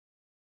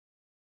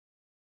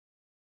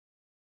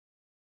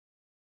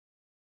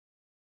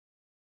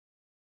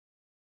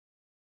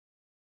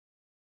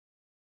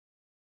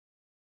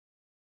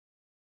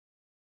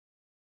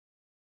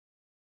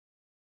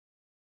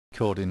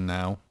recording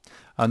now,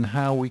 and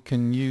how we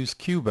can use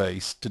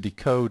Cubase to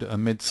decode a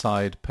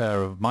mid-side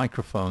pair of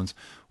microphones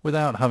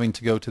without having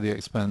to go to the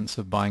expense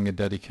of buying a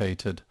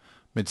dedicated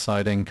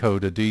mid-side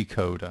encoder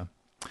decoder.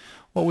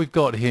 What we've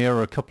got here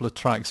are a couple of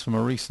tracks from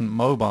a recent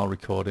mobile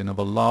recording of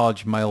a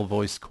large male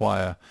voice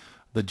choir,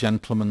 the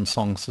Gentlemen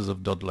Songsters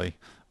of Dudley,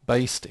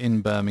 based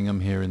in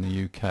Birmingham here in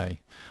the UK.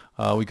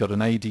 We got an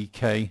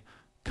ADK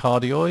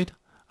cardioid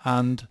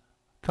and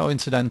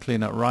coincidentally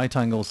and at right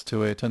angles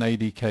to it an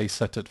ADK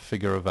set at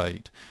figure of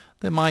 8.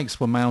 The mics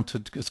were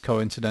mounted as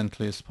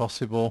coincidentally as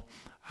possible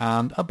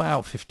and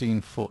about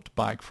 15 foot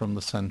back from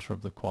the centre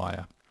of the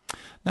choir.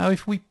 Now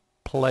if we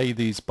play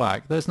these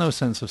back, there's no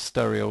sense of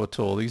stereo at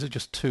all. These are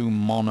just two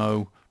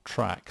mono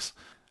tracks.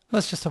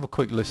 Let's just have a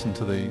quick listen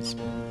to these.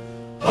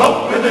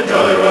 Up with the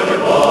Jolly Roger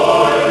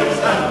boys,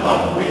 and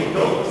on we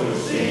go to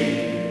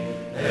sea.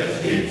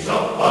 There's heaps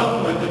of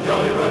fun with the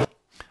Jolly Roger.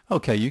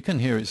 Okay, you can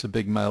hear it's a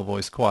big male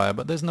voice choir,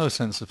 but there's no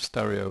sense of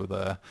stereo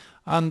there,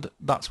 and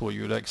that's what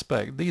you would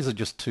expect. These are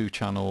just two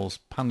channels,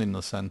 panned in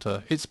the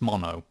centre, it's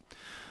mono.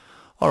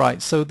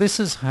 Alright, so this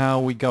is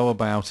how we go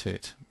about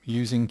it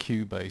using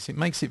Cubase. It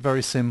makes it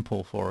very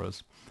simple for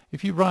us.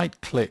 If you right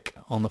click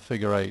on the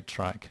figure 8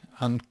 track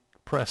and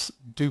press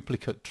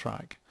duplicate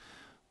track,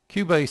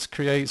 Cubase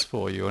creates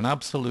for you an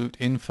absolute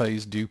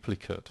in-phase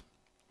duplicate.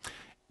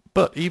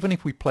 But even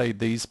if we played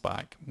these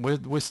back,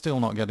 we're still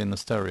not getting the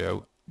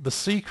stereo. The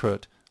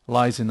secret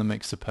lies in the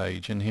mixer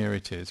page, and here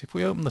it is. If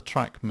we open the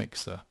track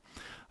mixer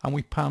and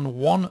we pan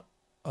one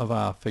of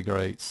our figure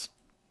 8s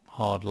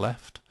hard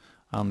left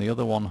and the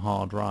other one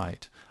hard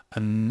right,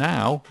 and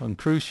now, and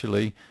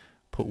crucially,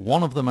 put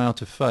one of them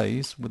out of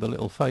phase with a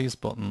little phase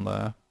button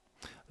there,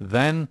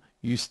 then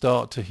you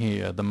start to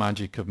hear the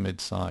magic of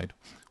mid-side.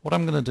 What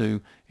I'm going to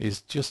do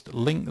is just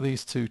link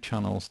these two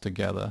channels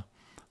together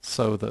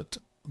so that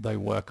they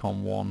work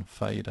on one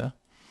fader.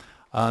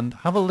 And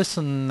have a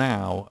listen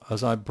now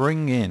as I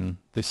bring in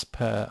this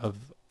pair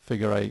of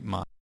figure 8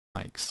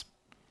 mics.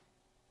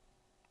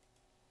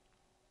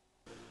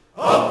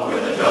 Up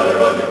with the Jolly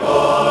Roger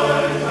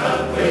boys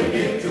and wing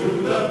it to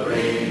the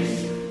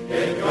breeze.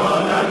 Get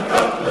gun and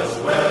cutlass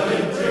well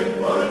in trim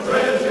for a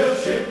treasure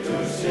ship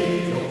to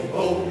see.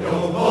 Yo-ho,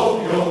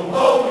 yo-ho,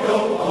 yo-ho,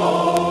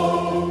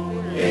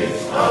 yo-ho.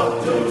 It's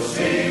out to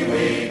sea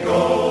we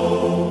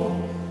go.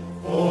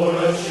 For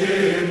a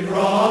ship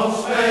from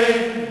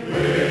Spain.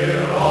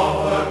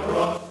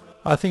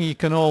 I think you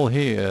can all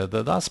hear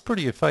that that's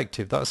pretty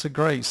effective. That's a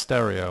great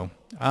stereo.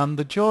 And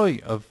the joy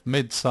of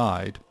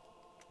mid-side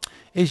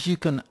is you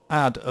can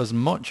add as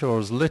much or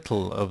as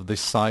little of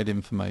this side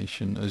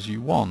information as you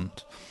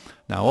want.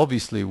 Now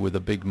obviously with a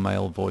big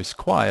male voice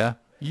choir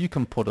you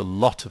can put a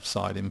lot of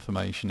side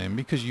information in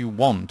because you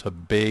want a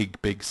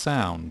big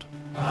sound.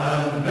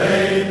 And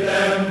made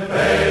them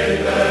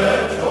pay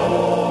their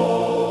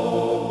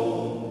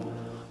toll.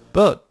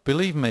 But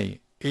believe me,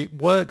 it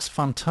works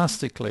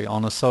fantastically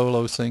on a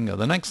solo singer.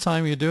 The next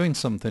time you're doing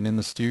something in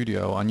the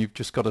studio and you've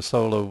just got a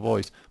solo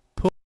voice,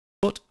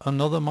 put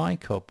another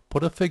mic up,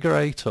 put a figure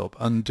 8 up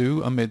and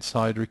do a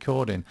mid-side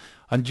recording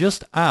and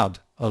just add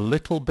a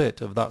little bit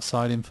of that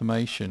side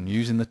information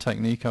using the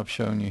technique I've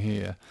shown you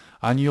here,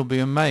 and you'll be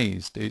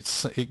amazed.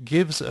 It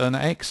gives an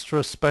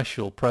extra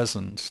special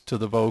presence to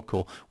the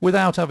vocal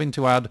without having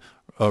to add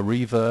a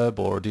reverb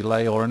or a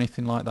delay or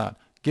anything like that.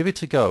 Give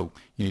it a go.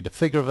 You need a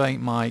figure of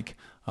 8 mic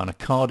and a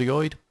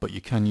cardioid, but you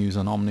can use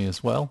an Omni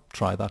as well.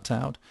 Try that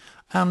out.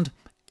 And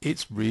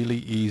it's really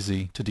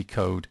easy to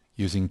decode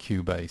using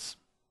Cubase.